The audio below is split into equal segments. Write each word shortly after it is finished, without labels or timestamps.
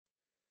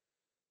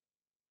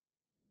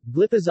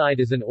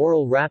Glipizide is an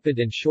oral rapid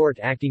and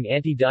short-acting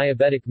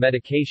anti-diabetic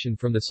medication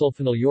from the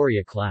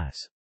sulfonylurea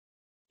class.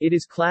 It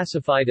is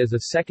classified as a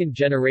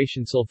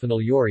second-generation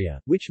sulfonylurea,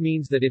 which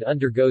means that it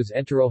undergoes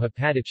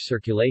enterohepatic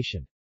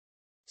circulation.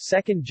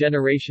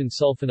 Second-generation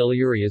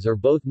sulfonylureas are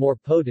both more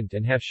potent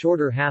and have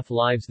shorter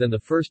half-lives than the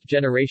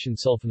first-generation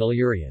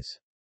sulfonylureas.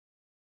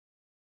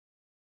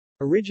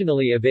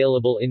 Originally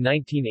available in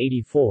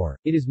 1984,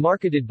 it is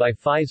marketed by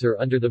Pfizer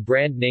under the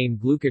brand name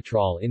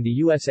Glucotrol in the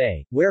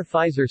USA, where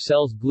Pfizer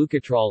sells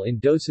Glucotrol in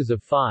doses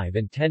of 5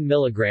 and 10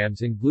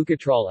 mg in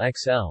Glucotrol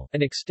XL,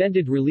 an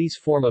extended-release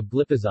form of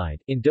Glipizide,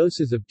 in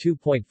doses of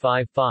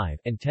 2.55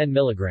 and 10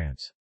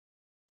 mg.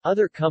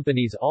 Other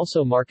companies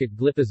also market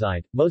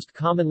Glipizide, most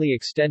commonly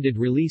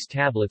extended-release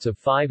tablets of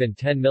 5 and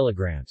 10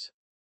 mg.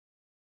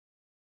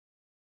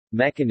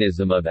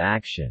 Mechanism of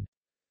action.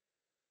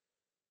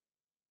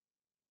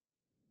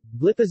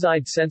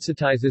 Glipizide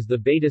sensitizes the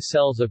beta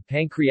cells of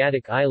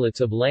pancreatic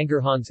islets of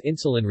Langerhans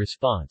insulin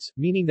response,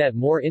 meaning that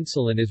more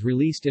insulin is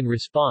released in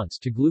response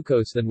to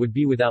glucose than would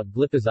be without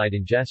glipizide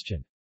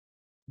ingestion.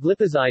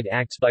 Glipizide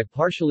acts by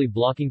partially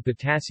blocking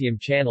potassium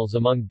channels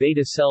among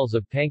beta cells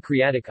of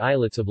pancreatic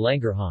islets of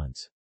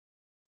Langerhans.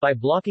 By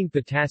blocking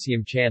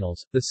potassium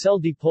channels, the cell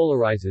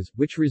depolarizes,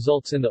 which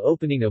results in the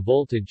opening of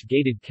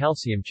voltage-gated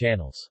calcium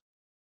channels.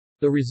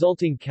 The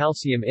resulting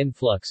calcium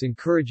influx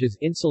encourages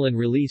insulin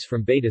release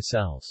from beta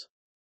cells.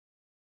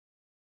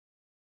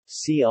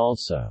 See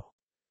also: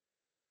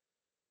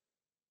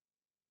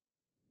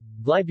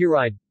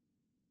 Glyburide,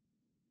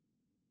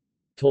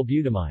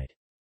 tolbutamide.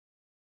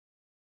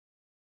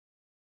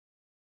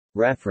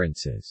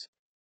 References.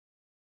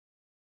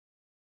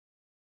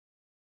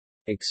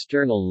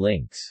 External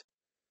links.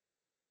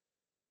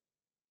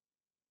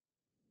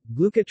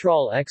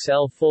 Glucotrol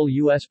XL full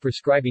U.S.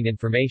 prescribing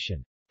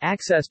information.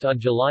 Accessed on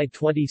July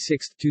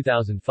 26,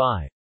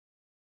 2005.